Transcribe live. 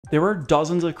There are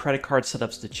dozens of credit card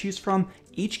setups to choose from,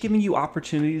 each giving you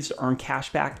opportunities to earn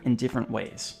cash back in different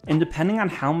ways. And depending on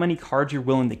how many cards you're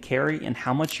willing to carry and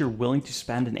how much you're willing to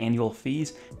spend in annual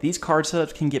fees, these card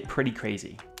setups can get pretty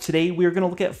crazy. Today, we are going to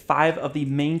look at 5 of the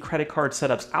main credit card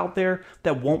setups out there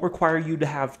that won't require you to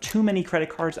have too many credit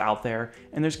cards out there,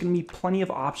 and there's going to be plenty of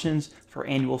options for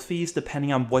annual fees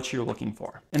depending on what you're looking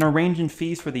for. And our range in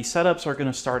fees for these setups are going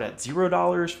to start at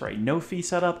 $0 for a no-fee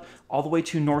setup, all the way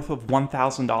to north of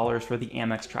 $1,000 for the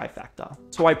Amex Trifecta.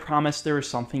 So I promise there is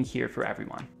something here for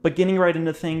everyone. But getting right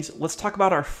into things, let's talk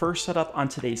about our first setup on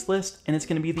today's list, and it's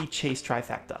going to be the Chase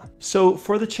Trifecta. So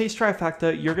for the Chase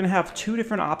Trifecta, you're going to have 2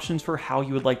 different options for how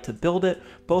you would like to build it,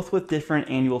 both with different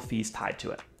annual fees tied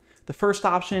to it. The first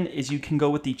option is you can go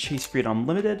with the Chase Freedom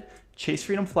Unlimited, Chase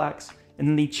Freedom Flex, and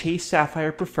then the Chase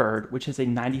Sapphire Preferred, which is a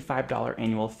 $95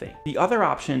 annual fee. The other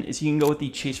option is you can go with the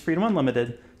Chase Freedom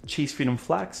Unlimited, Chase Freedom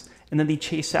Flex, and then the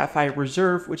Chase Sapphire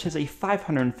Reserve, which has a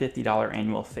 $550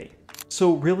 annual fee.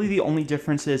 So really the only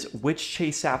difference is which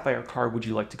Chase Sapphire card would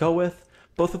you like to go with.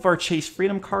 Both of our Chase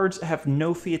Freedom cards have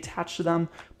no fee attached to them,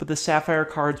 but the Sapphire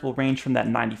cards will range from that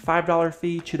 $95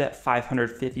 fee to that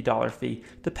 $550 fee,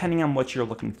 depending on what you're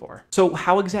looking for. So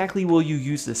how exactly will you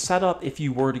use this setup if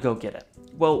you were to go get it?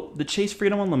 Well, the Chase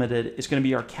Freedom Unlimited is going to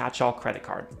be our catch-all credit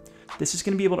card. This is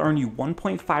going to be able to earn you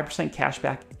 1.5% cash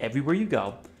back everywhere you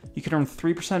go. You can earn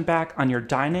 3% back on your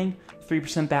dining,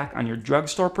 3% back on your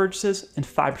drugstore purchases, and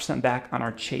 5% back on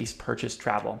our Chase purchase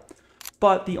travel.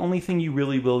 But the only thing you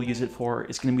really will use it for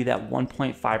is going to be that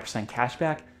 1.5% cash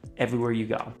back everywhere you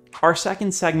go. Our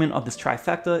second segment of this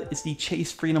trifecta is the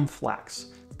Chase Freedom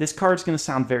Flex. This card is going to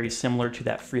sound very similar to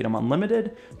that Freedom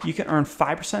Unlimited. You can earn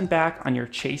 5% back on your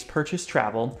Chase purchase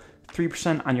travel,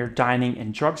 3% on your dining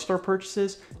and drugstore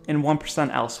purchases, and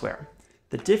 1% elsewhere.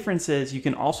 The difference is you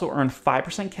can also earn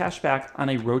 5% cash back on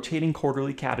a rotating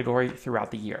quarterly category throughout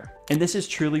the year. And this is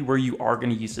truly where you are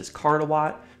going to use this card a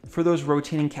lot. For those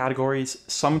rotating categories,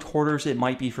 some quarters it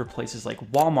might be for places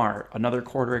like Walmart, another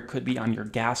quarter it could be on your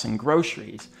gas and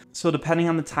groceries. So depending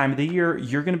on the time of the year,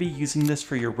 you're going to be using this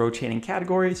for your rotating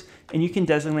categories, and you can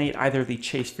designate either the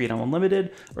Chase Freedom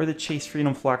Unlimited or the Chase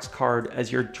Freedom Flex card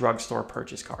as your drugstore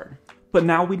purchase card. But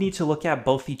now we need to look at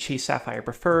both the Chase Sapphire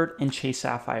Preferred and Chase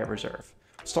Sapphire Reserve.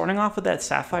 Starting off with that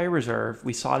Sapphire Reserve,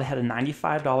 we saw it had a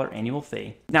 $95 annual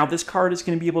fee. Now this card is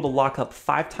going to be able to lock up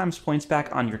 5 times points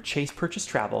back on your Chase purchase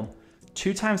travel,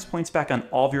 2 times points back on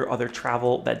all of your other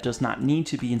travel that does not need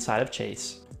to be inside of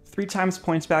Chase, 3 times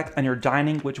points back on your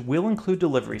dining, which will include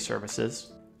delivery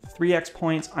services, 3x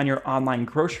points on your online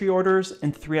grocery orders,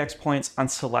 and 3x points on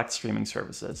select streaming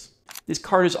services. This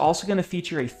card is also going to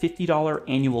feature a $50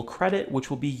 annual credit, which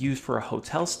will be used for a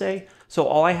hotel stay. So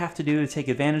all I have to do to take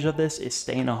advantage of this is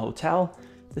stay in a hotel.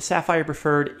 The Sapphire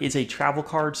Preferred is a travel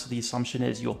card, so the assumption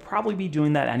is you'll probably be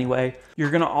doing that anyway.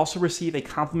 You're going to also receive a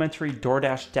complimentary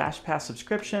DoorDash Dash Pass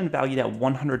subscription valued at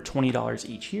 $120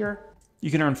 each year. You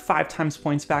can earn 5 times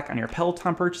points back on your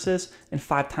Peloton purchases and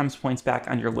 5 times points back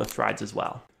on your Lyft rides as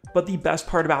well. But the best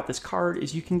part about this card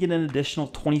is you can get an additional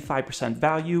 25%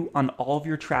 value on all of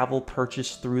your travel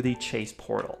purchased through the Chase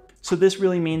portal. So this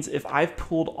really means if I've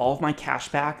pooled all of my cash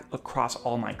back across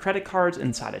all my credit cards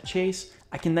inside of Chase,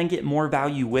 I can then get more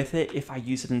value with it if I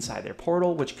use it inside their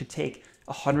portal, which could take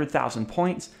 100,000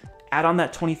 points, add on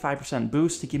that 25%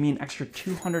 boost to give me an extra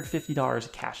 $250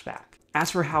 of cash back.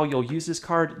 As for how you'll use this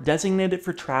card, designate it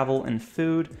for travel and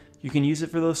food. You can use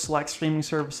it for those select streaming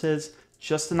services,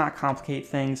 just to not complicate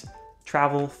things,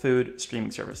 travel, food,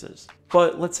 streaming services.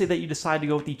 But let's say that you decide to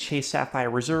go with the Chase Sapphire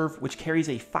Reserve, which carries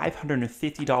a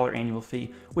 $550 annual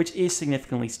fee, which is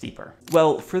significantly steeper.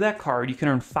 Well, for that card, you can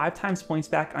earn 5 times points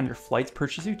back on your flights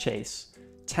purchased through Chase,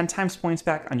 10 times points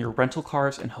back on your rental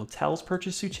cars and hotels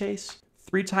purchased through Chase,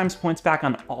 3 times points back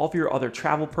on all of your other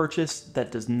travel purchase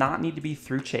that does not need to be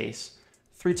through Chase,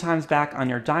 3 times back on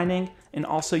your dining, and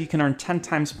also you can earn 10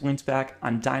 times points back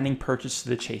on dining purchased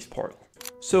through the Chase portal.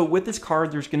 So with this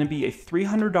card, there's going to be a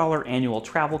 $300 annual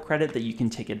travel credit that you can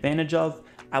take advantage of.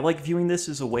 I like viewing this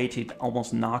as a way to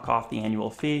almost knock off the annual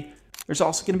fee. There's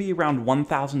also going to be around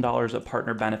 $1,000 of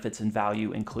partner benefits and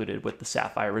value included with the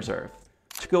Sapphire Reserve.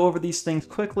 To go over these things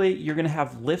quickly, you're going to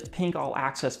have Lyft Pink All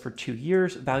Access for 2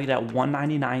 years, valued at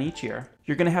 $199 each year.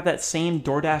 You're going to have that same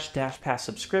DoorDash Dash Pass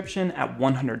subscription at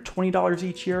 $120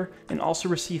 each year, and also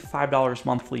receive $5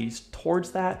 monthly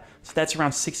towards that, so that's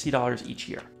around $60 each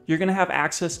year. You're going to have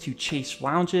access to Chase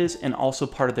lounges and also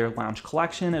part of their lounge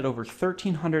collection at over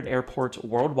 1,300 airports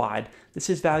worldwide. This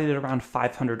is valued at around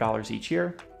 $500 each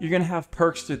year. You're going to have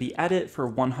perks through the edit for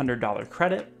 $100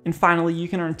 credit. And finally, you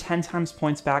can earn 10 times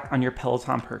points back on your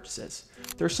Peloton purchases.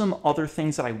 There's some other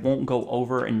things that I won't go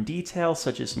over in detail,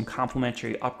 such as some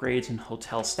complimentary upgrades and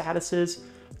hotel statuses.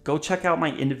 Go check out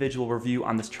my individual review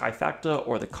on this trifecta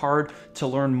or the card to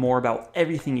learn more about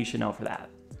everything you should know for that.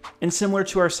 And similar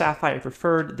to our Sapphire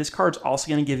Preferred, this card's also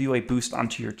going to give you a boost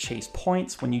onto your Chase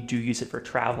points when you do use it for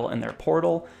travel in their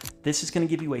portal. This is going to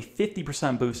give you a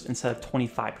 50% boost instead of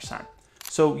 25%.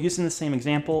 So using the same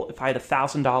example, if I had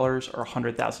 $1,000 or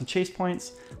 100,000 Chase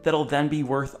points, that'll then be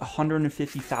worth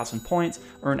 150,000 points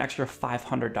or an extra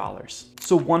 $500.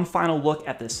 So one final look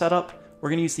at this setup, we're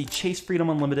going to use the Chase Freedom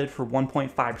Unlimited for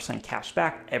 1.5% cash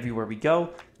back everywhere we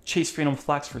go, Chase Freedom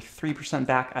Flex for 3%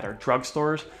 back at our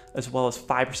drugstores, as well as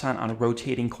 5% on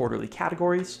rotating quarterly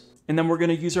categories. And then we're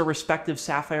going to use our respective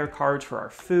Sapphire cards for our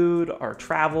food, our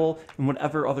travel, and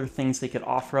whatever other things they could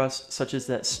offer us, such as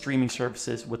the streaming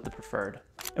services with the Preferred.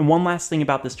 And one last thing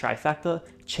about this trifecta,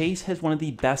 Chase has one of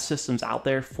the best systems out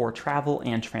there for travel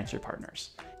and transfer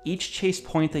partners. Each Chase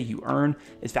point that you earn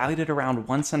is valued at around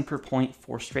 1 cent per point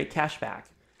for straight cash back.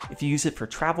 If you use it for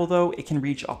travel though, it can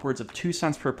reach upwards of 2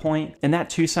 cents per point, and that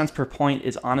 2 cents per point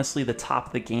is honestly the top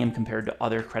of the game compared to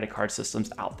other credit card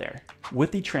systems out there.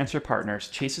 With the transfer partners,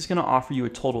 Chase is going to offer you a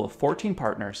total of 14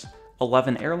 partners,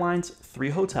 11 airlines, 3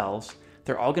 hotels.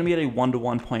 They're all going to be at a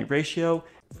 1-to-1 point ratio.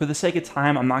 For the sake of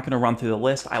time, I'm not going to run through the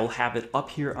list. I will have it up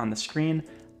here on the screen.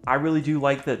 I really do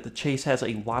like that the Chase has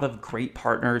a lot of great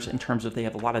partners in terms of they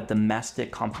have a lot of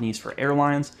domestic companies for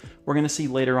airlines. We're going to see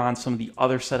later on some of the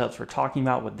other setups we're talking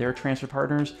about with their transfer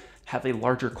partners have a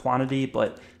larger quantity,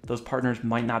 but those partners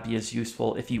might not be as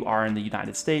useful if you are in the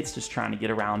United States just trying to get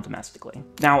around domestically.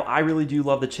 Now, I really do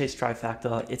love the Chase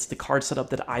Trifecta. It's the card setup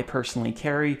that I personally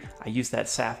carry. I use that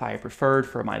Sapphire Preferred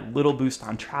for my little boost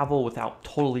on travel without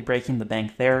totally breaking the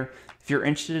bank there. If you're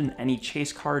interested in any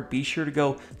Chase card, be sure to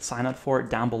go sign up for it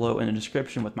down below in the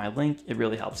description with my link. It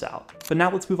really helps out. But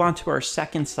now let's move on to our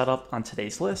second setup on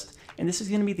today's list, and this is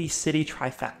going to be the Citi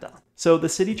Trifecta. So the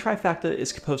Citi Trifecta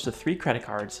is composed of 3 credit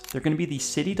cards. They're going to be the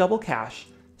Citi Double Cash,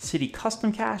 Citi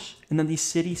Custom Cash, and then the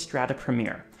Citi Strata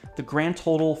Premier. The grand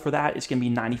total for that is going to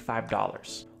be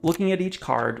 $95. Looking at each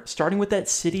card, starting with that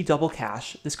Citi Double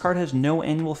Cash, this card has no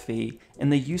annual fee,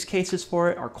 and the use cases for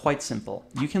it are quite simple.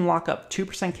 You can lock up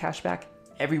 2% cash back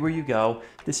everywhere you go.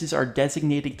 This is our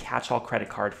designated catch-all credit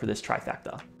card for this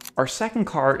trifecta. Our second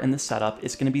card in the setup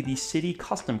is going to be the Citi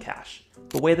Custom Cash.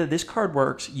 The way that this card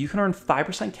works, you can earn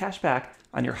 5% cash back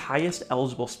on your highest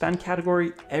eligible spend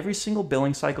category every single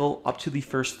billing cycle up to the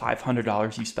first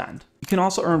 $500 you spend. You can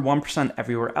also earn 1%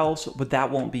 everywhere else, but that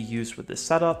won't be used with this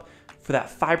setup. For that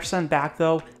 5% back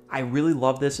though, I really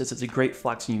love this as it's a great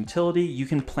flexing utility. You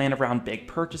can plan around big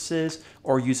purchases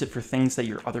or use it for things that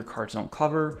your other cards don't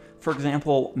cover. For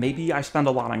example, maybe I spend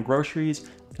a lot on groceries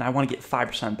and I want to get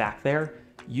 5% back there.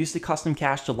 Use the custom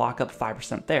cash to lock up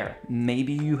 5% there.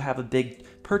 Maybe you have a big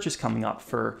purchase coming up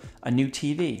for a new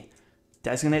TV.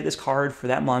 Designate this card for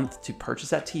that month to purchase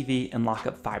that TV and lock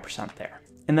up 5% there.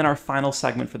 And then our final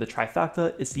segment for the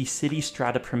trifecta is the Citi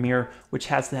Strata Premier, which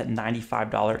has that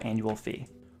 $95 annual fee.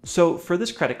 So for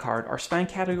this credit card, our spend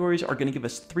categories are going to give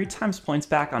us 3 times points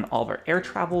back on all of our air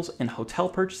travels and hotel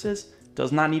purchases.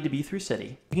 Does not need to be through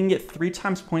Citi. You can get 3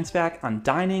 times points back on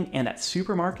dining and at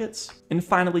supermarkets. And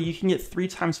finally, you can get 3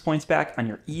 times points back on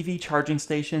your EV charging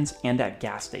stations and at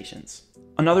gas stations.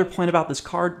 Another point about this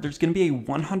card, there's going to be a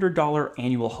 $100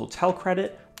 annual hotel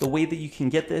credit. The way that you can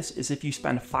get this is if you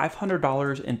spend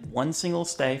 $500 in one single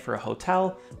stay for a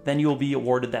hotel, then you will be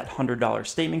awarded that $100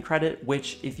 statement credit,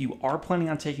 which if you are planning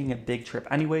on taking a big trip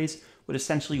anyways, would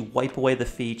essentially wipe away the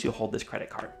fee to hold this credit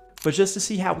card. But just to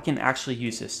see how we can actually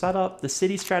use this setup, the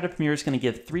Citi Strata Premier is going to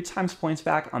give 3 times points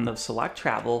back on the select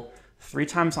travel, 3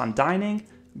 times on dining,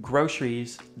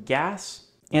 groceries, gas,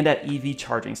 and at EV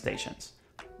charging stations.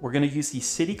 We're going to use the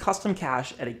Citi Custom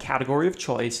Cash at a category of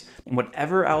choice, and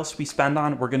whatever else we spend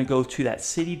on, we're going to go to that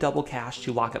Citi Double Cash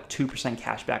to lock up 2%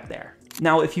 cash back there.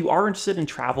 Now, if you are interested in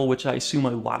travel, which I assume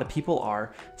a lot of people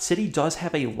are, Citi does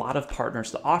have a lot of partners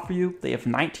to offer you. They have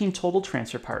 19 total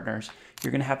transfer partners.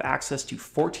 You're going to have access to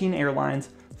 14 airlines,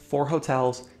 4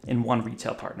 hotels, and 1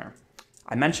 retail partner.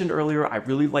 I mentioned earlier, I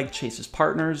really like Chase's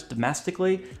partners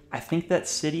domestically. I think that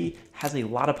Citi has a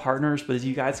lot of partners, but as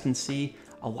you guys can see,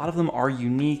 a lot of them are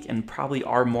unique and probably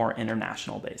are more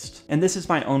international based. And this is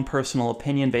my own personal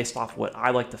opinion based off what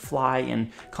I like to fly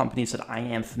and companies that I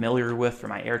am familiar with for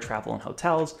my air travel and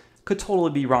hotels. Could totally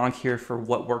be wrong here for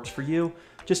what works for you.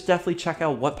 Just definitely check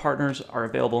out what partners are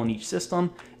available in each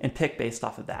system and pick based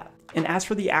off of that. And as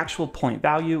for the actual point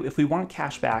value, if we want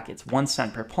cash back, it's 1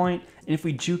 cent per point. And if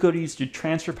we do go to use the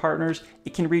transfer partners,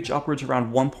 it can reach upwards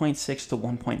around 1.6 to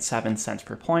 1.7 cents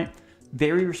per point.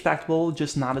 Very respectable,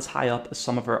 just not as high up as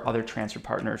some of our other transfer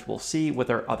partners we'll see with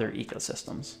our other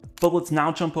ecosystems. But let's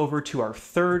now jump over to our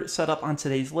third setup on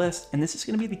today's list, and this is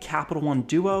going to be the Capital One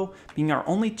Duo, being our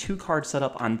only 2-card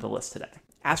setup on the list today.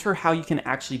 As for how you can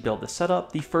actually build this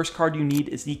setup, the first card you need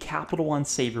is the Capital One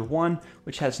Saver 1,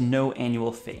 which has no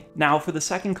annual fee. Now for the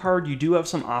second card, you do have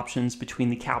some options between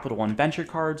the Capital One Venture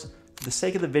cards. For the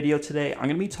sake of the video today, I'm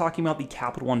going to be talking about the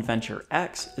Capital One Venture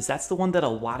X, as that's the one that a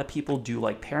lot of people do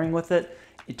like pairing with it.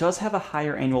 It does have a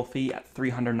higher annual fee at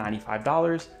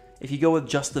 $395. If you go with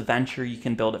just the Venture, you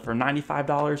can build it for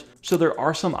 $95. So there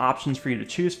are some options for you to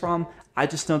choose from. I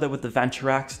just know that with the Venture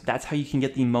X, that's how you can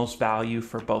get the most value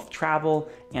for both travel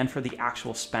and for the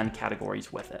actual spend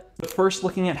categories with it. But first,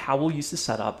 looking at how we'll use the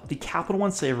setup, the Capital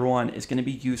One Saver 1 is going to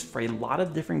be used for a lot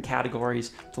of different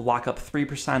categories to lock up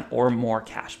 3% or more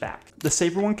cash back. The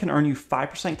Saver 1 can earn you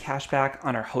 5% cash back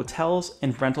on our hotels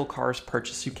and rental cars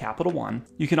purchased through Capital One.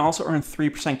 You can also earn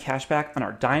 3% cash back on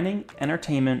our dining,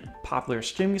 entertainment, popular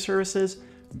streaming services,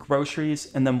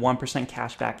 groceries, and then 1%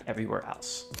 cash back everywhere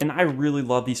else. And I really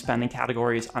love these spending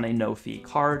categories on a no-fee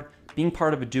card. Being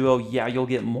part of a duo, yeah, you'll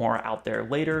get more out there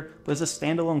later, but as a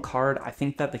standalone card, I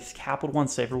think that the Capital One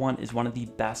Saver 1 is one of the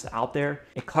best out there.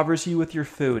 It covers you with your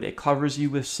food, it covers you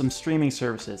with some streaming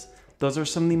services. Those are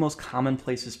some of the most common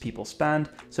places people spend,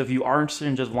 so if you are interested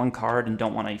in just one card and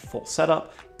don't want a full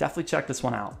setup, definitely check this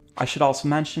one out. I should also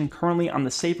mention, currently on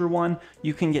the Saver 1,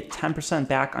 you can get 10%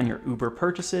 back on your Uber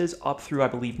purchases up through, I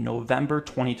believe, November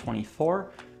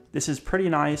 2024. This is pretty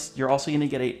nice. You're also going to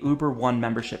get a Uber One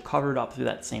membership covered up through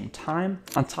that same time.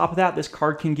 On top of that, this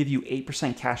card can give you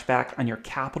 8% cash back on your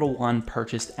Capital One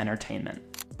purchased entertainment.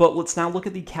 But let's now look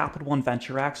at the Capital One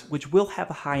Venture X, which will have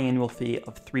a high annual fee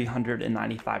of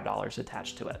 $395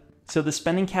 attached to it. So the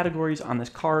spending categories on this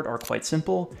card are quite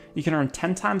simple. You can earn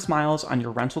 10 times miles on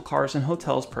your rental cars and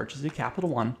hotels purchased through Capital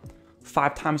One,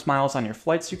 5 times miles on your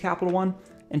flights through Capital One,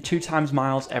 and 2 times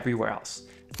miles everywhere else.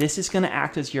 This is going to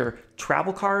act as your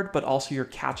travel card, but also your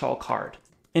catch-all card.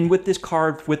 And with this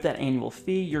card, with that annual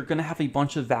fee, you're going to have a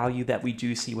bunch of value that we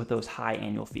do see with those high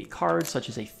annual fee cards, such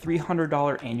as a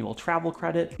 $300 annual travel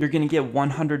credit. You're going to get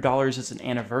 $100 as an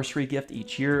anniversary gift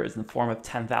each year in the form of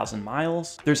 10,000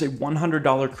 miles. There's a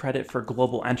 $100 credit for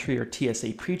global entry or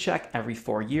TSA PreCheck every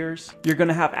 4 years. You're going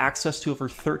to have access to over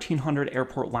 1,300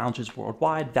 airport lounges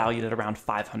worldwide, valued at around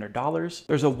 $500.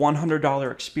 There's a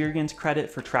 $100 experience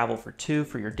credit for travel for 2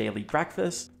 for your daily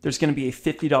breakfast. There's going to be a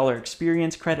 $50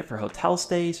 experience credit for hotel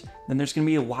stays. Then there's going to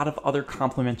be a lot of other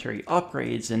complimentary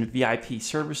upgrades and VIP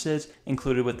services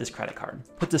included with this credit card.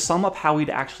 But to sum up how we'd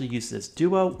actually use this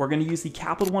duo, we're going to use the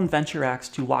Capital One Venture X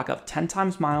to lock up 10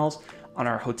 times miles on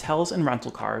our hotels and rental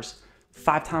cars,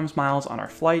 5 times miles on our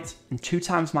flights, and 2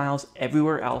 times miles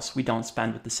everywhere else we don't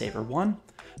spend with the Saver 1.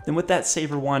 Then with that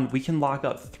Saver 1, we can lock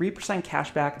up 3%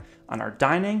 cash back on our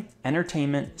dining,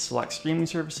 entertainment, select streaming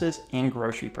services, and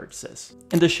grocery purchases.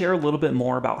 And to share a little bit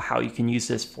more about how you can use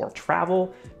this for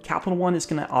travel, Capital One is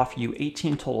going to offer you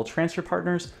 18 total transfer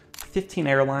partners, 15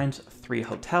 airlines, 3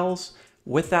 hotels.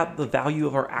 With that, the value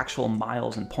of our actual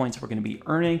miles and points we're going to be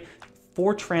earning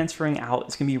for transferring out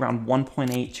is going to be around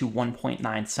 1.8 to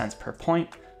 1.9 cents per point.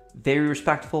 Very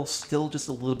respectful, still just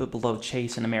a little bit below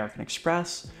Chase and American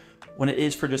Express. When it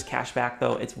is for just cash back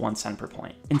though, it's 1 cent per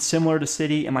point. And similar to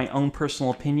Citi, in my own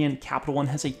personal opinion, Capital One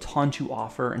has a ton to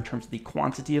offer in terms of the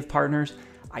quantity of partners.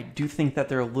 I do think that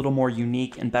they're a little more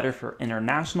unique and better for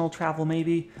international travel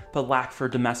maybe, but lack for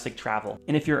domestic travel.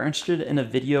 And if you're interested in a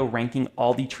video ranking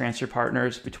all the transfer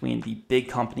partners between the big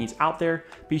companies out there,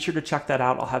 be sure to check that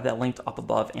out. I'll have that linked up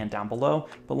above and down below,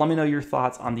 but let me know your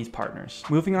thoughts on these partners.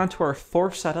 Moving on to our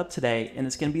fourth setup today, and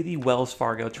it's going to be the Wells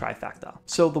Fargo Trifecta.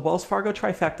 So the Wells Fargo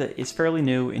Trifecta is fairly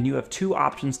new, and you have 2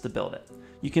 options to build it.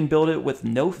 You can build it with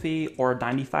no fee or a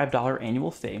 $95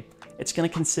 annual fee. It's going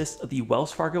to consist of the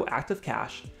Wells Fargo Active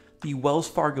Cash, the Wells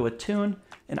Fargo Attune,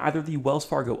 and either the Wells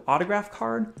Fargo Autograph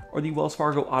card or the Wells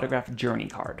Fargo Autograph Journey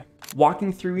card.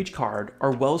 Walking through each card,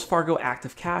 our Wells Fargo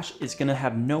Active Cash is going to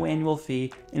have no annual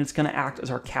fee, and it's going to act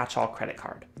as our catch-all credit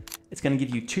card. It's going to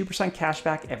give you 2% cash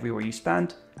back everywhere you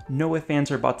spend. No ifs, ands,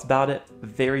 or buts about it.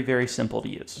 Very, very simple to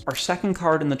use. Our second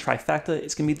card in the trifecta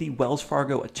is going to be the Wells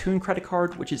Fargo Attune credit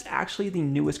card, which is actually the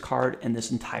newest card in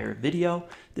this entire video.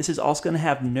 This is also going to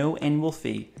have no annual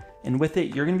fee, and with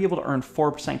it, you're going to be able to earn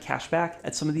 4% cash back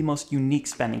at some of the most unique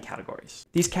spending categories.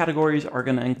 These categories are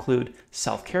going to include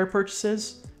self-care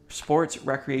purchases, sports,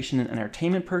 recreation, and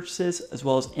entertainment purchases, as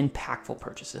well as impactful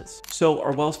purchases. So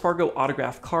our Wells Fargo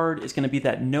Autograph card is going to be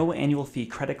that no annual fee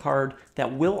credit card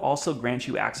that will also grant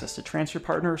you access to transfer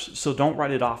partners, so don't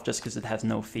write it off just because it has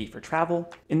no fee for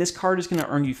travel. And this card is going to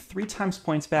earn you 3 times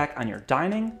points back on your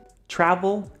dining,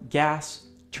 travel, gas,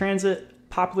 transit,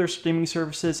 popular streaming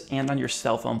services, and on your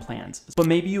cell phone plans. But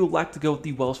maybe you elect to go with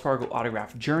the Wells Fargo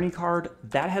Autograph Journey card.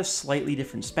 That has slightly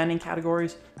different spending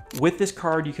categories. With this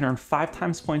card, you can earn 5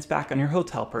 times points back on your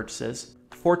hotel purchases,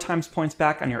 4 times points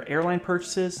back on your airline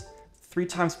purchases, 3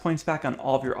 times points back on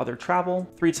all of your other travel,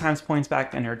 3 times points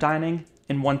back on your dining,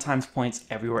 and 1 times points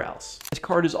everywhere else. This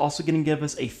card is also going to give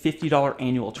us a $50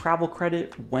 annual travel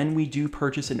credit when we do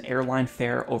purchase an airline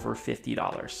fare over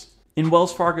 $50. And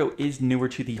Wells Fargo is newer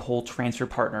to the whole transfer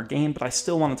partner game, but I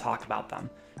still want to talk about them.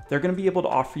 They're going to be able to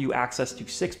offer you access to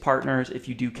 6 partners if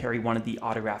you do carry one of the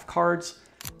autograph cards.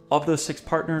 Of those 6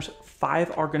 partners,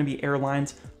 5 are going to be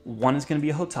airlines, 1 is going to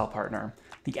be a hotel partner.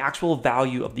 The actual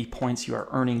value of the points you are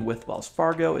earning with Wells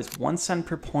Fargo is 1 cent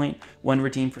per point when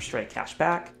redeemed for straight cash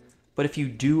back. But if you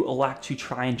do elect to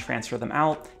try and transfer them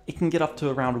out, it can get up to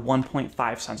around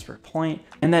 1.5 cents per point.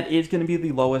 And that is going to be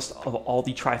the lowest of all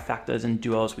the trifectas and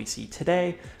duos we see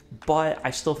today. But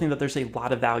I still think that there's a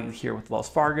lot of value here with Wells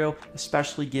Fargo,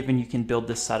 especially given you can build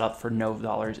this setup for no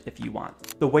dollars if you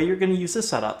want. The way you're going to use this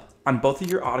setup, on both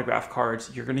of your autograph cards,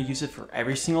 you're going to use it for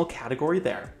every single category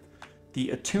there.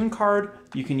 The Attune card,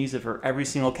 you can use it for every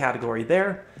single category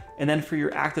there. And then for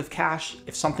your active cash,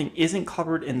 if something isn't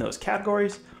covered in those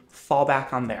categories, fall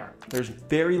back on there. There's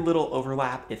very little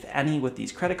overlap, if any, with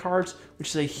these credit cards, which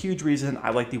is a huge reason I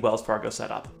like the Wells Fargo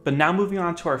setup. But now moving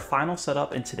on to our final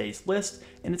setup in today's list,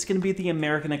 and it's going to be the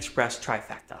American Express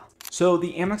Trifecta. So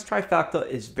the Amex Trifecta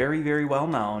is very, very well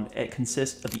known. It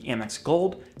consists of the Amex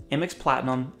Gold, Amex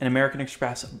Platinum, and American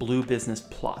Express Blue Business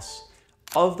Plus.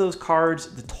 Of those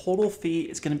cards, the total fee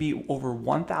is going to be over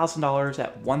 $1,000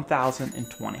 at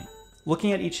 $1,020.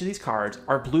 Looking at each of these cards,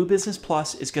 our Blue Business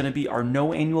Plus is going to be our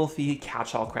no annual fee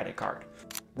catch-all credit card.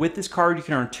 With this card, you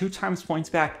can earn 2 times points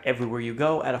back everywhere you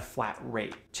go at a flat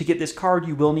rate. To get this card,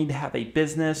 you will need to have a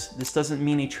business. This doesn't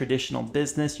mean a traditional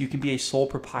business. You can be a sole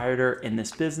proprietor in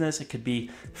this business. It could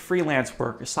be freelance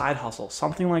work, a side hustle,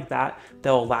 something like that that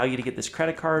will allow you to get this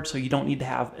credit card, so you don't need to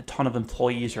have a ton of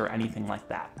employees or anything like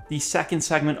that. The second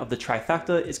segment of the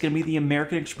trifecta is going to be the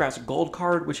American Express Gold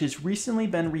card, which has recently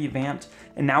been revamped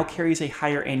and now carries a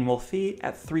higher annual fee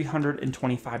at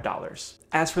 $325.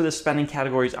 As for the spending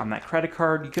categories on that credit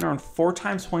card, you can earn 4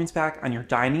 times points back on your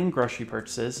dining and grocery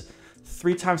purchases,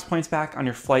 3 times points back on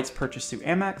your flights purchased through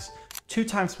Amex, 2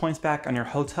 times points back on your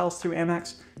hotels through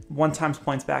Amex, 1 times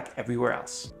points back everywhere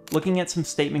else. Looking at some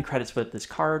statement credits with this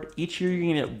card, each year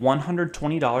you can get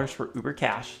 $120 for Uber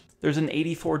Cash. There's an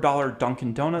 $84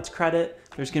 Dunkin' Donuts credit.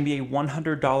 There's going to be a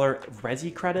 $100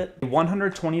 Resi credit, a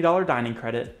 $120 dining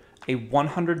credit, a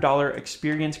 $100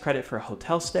 experience credit for a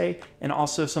hotel stay, and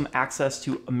also some access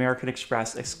to American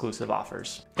Express exclusive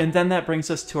offers. And then that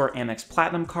brings us to our Amex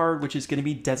Platinum card, which is going to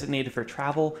be designated for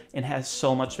travel and has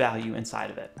so much value inside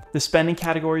of it. The spending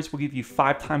categories will give you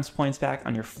 5 times points back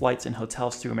on your flights and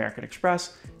hotels through American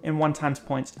Express and 1 times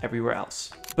points everywhere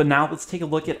else. But now let's take a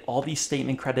look at all these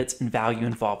statement credits and value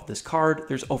involved with this card.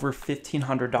 There's over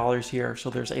 $1,500 here,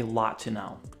 so there's a lot to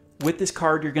know. With this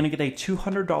card, you're going to get a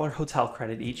 $200 hotel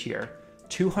credit each year,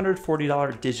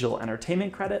 $240 digital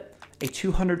entertainment credit, a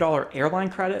 $200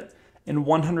 airline credit, and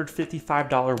 $155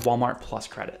 Walmart Plus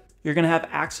credit. You're going to have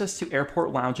access to airport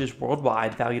lounges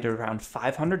worldwide valued at around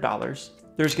 $500.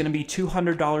 There's going to be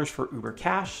 $200 for Uber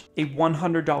Cash, a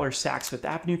 $100 Saks Fifth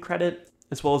Avenue credit,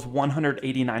 as well as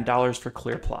 $189 for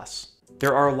Clear Plus.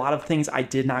 There are a lot of things I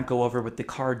did not go over with the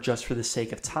card just for the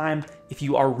sake of time. If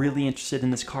you are really interested in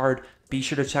this card, be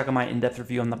sure to check out my in-depth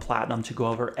review on the Platinum to go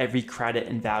over every credit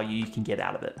and value you can get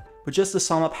out of it. But just to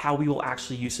sum up how we will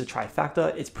actually use the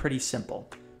trifecta, it's pretty simple.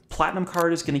 Platinum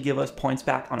card is going to give us points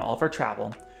back on all of our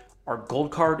travel. Our Gold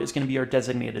card is going to be our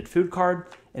designated food card.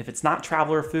 And if it's not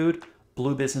travel or food,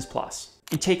 Blue Business Plus.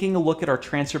 And taking a look at our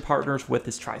transfer partners with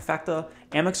this trifecta,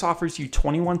 Amex offers you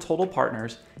 21 total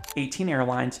partners, 18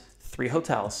 airlines, 3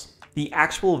 hotels. The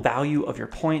actual value of your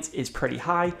points is pretty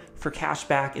high. For cash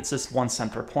back, it's just 1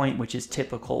 cent per point, which is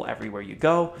typical everywhere you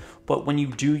go. But when you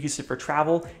do use it for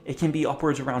travel, it can be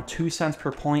upwards around 2 cents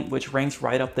per point, which ranks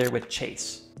right up there with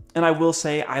Chase. And I will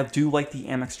say, I do like the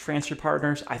Amex transfer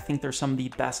partners. I think they're some of the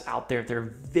best out there.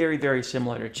 They're very, very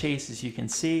similar to Chase, as you can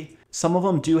see. Some of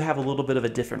them do have a little bit of a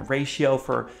different ratio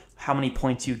for how many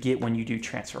points you get when you do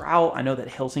transfer out. I know that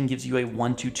Hilton gives you a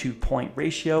 1 to 2 point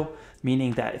ratio,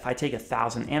 meaning that if I take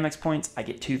 1,000 Amex points, I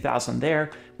get 2,000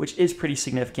 there, which is pretty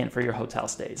significant for your hotel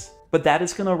stays. But that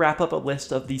is going to wrap up a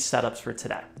list of these setups for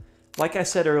today. Like I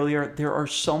said earlier, there are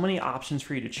so many options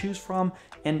for you to choose from,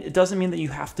 and it doesn't mean that you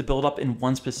have to build up in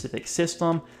one specific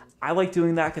system. I like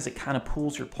doing that because it kind of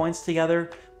pools your points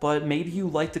together, but maybe you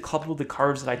like to couple the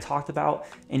cards that I talked about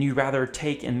and you'd rather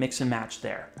take and mix and match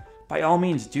there. by all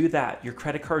means do that. Your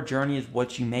credit card journey is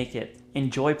what you make it.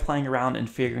 Enjoy playing around and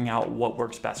figuring out what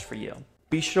works best for you.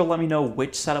 Be sure to let me know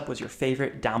which setup was your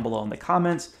favorite down below in the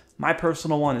comments. My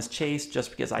personal one is Chase, just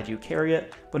because I do carry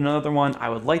it, but another one I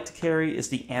would like to carry is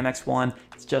the Amex one.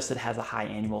 It's just it has a high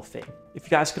annual fee. If you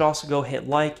guys could also go hit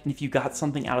like, and if you got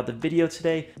something out of the video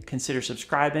today, consider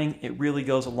subscribing. It really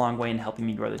goes a long way in helping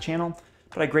me grow the channel.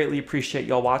 But I greatly appreciate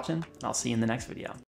y'all watching, and I'll see you in the next video.